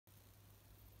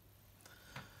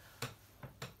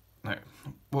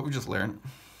what we just learned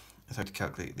is how to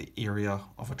calculate the area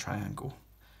of a triangle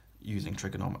using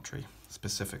trigonometry,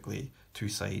 specifically two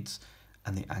sides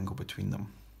and the angle between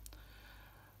them.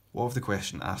 What if the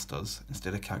question asked us,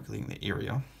 instead of calculating the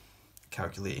area,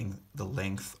 calculating the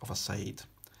length of a side,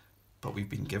 but we've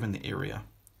been given the area,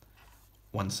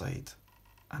 one side,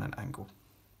 and an angle?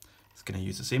 It's going to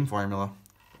use the same formula,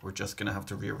 but we're just going to have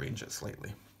to rearrange it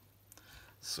slightly.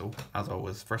 So, as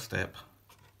always, first step,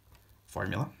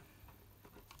 formula.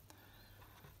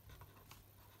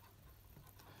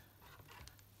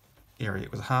 Area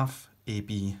equals half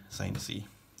AB sine C.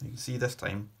 You can see this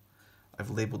time I've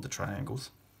labelled the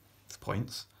triangles as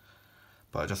points,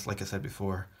 but just like I said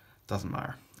before, doesn't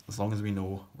matter. As long as we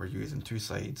know we're using two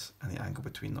sides and the angle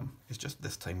between them, it's just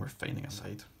this time we're finding a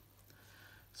side.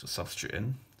 So substitute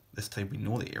in, this time we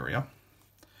know the area,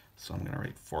 so I'm going to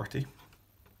write 40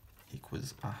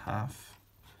 equals a half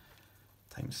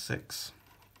times 6.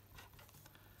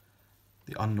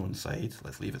 The unknown side,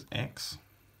 let's leave as x,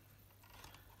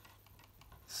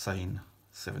 sine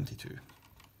 72.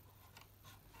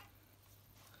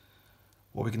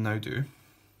 What we can now do,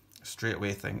 straight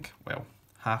away think, well,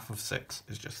 half of 6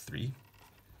 is just 3.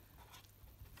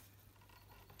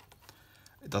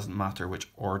 It doesn't matter which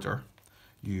order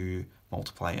you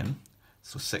multiply in,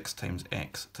 so 6 times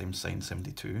x times sine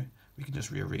 72, we can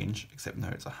just rearrange, except now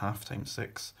it's a half times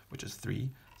 6, which is 3,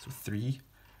 so 3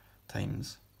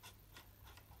 times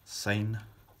sine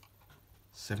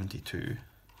 72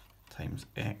 times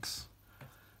x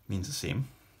means the same.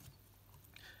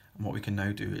 And what we can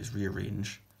now do is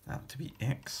rearrange that to be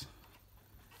x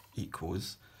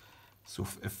equals, so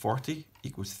if 40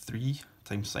 equals 3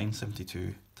 times sine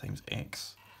 72 times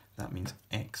x, that means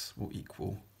x will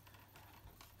equal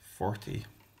 40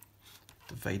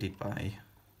 divided by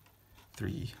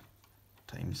 3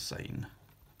 times sine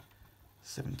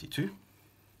 72.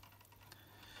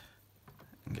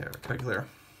 And get our calculator.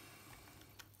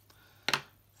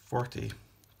 40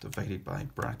 divided by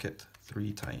bracket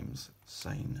 3 times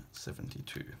sine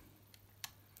 72,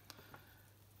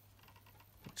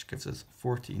 which gives us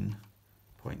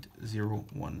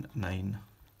 14.019,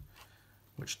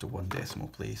 which to one decimal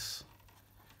place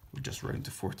we just round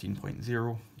to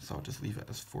 14.0, so I'll just leave it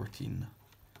as 14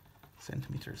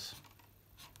 centimeters.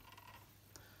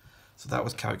 So that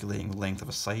was calculating the length of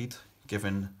a side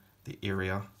given the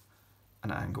area,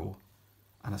 an angle,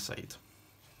 and a side.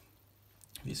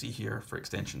 You see here for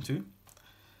extension 2,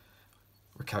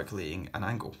 we're calculating an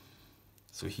angle.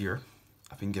 So here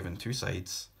I've been given two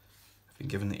sides, I've been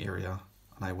given the area,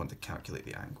 and I want to calculate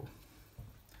the angle.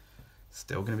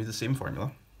 Still going to be the same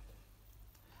formula.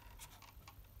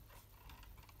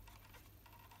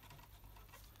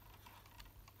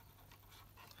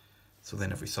 So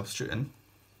then if we substitute in,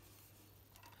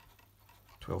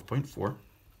 12.4 will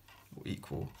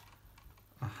equal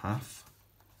a half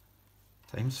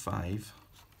times 5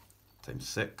 times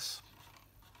 6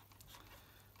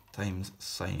 times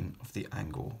sine of the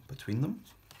angle between them.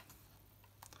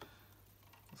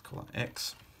 Let's call it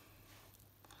x.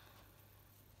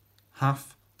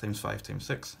 Half times 5 times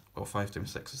 6, well 5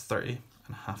 times 6 is 30,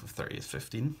 and half of 30 is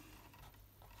 15.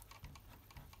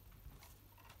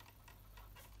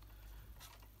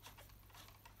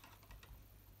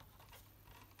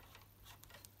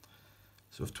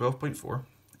 So if 12.4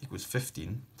 equals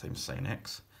 15 times sine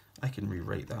x, I can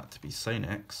rewrite that to be sine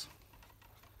x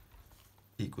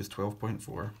equals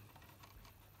 12.4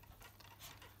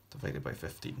 divided by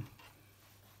 15.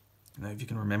 Now if you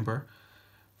can remember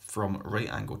from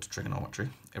right angle to trigonometry,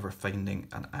 if we're finding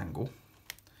an angle,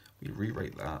 we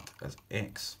rewrite that as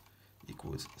x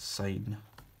equals sine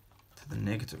to the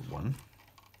negative 1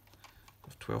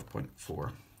 of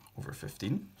 12.4 over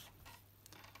 15.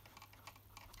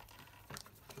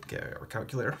 Get out our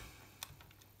calculator.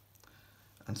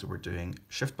 And so we're doing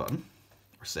shift button,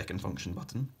 or second function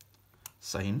button,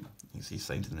 sine, you see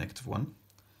sine to the negative 1,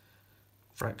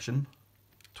 fraction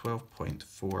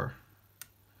 12.4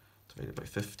 divided by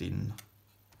 15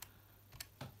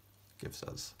 gives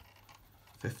us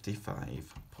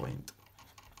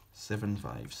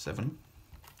 55.757,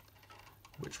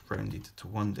 which rounded to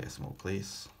one decimal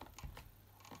place,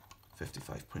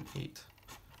 55.8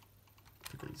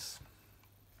 degrees.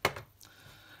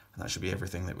 And that should be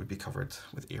everything that would be covered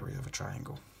with area of a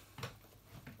triangle.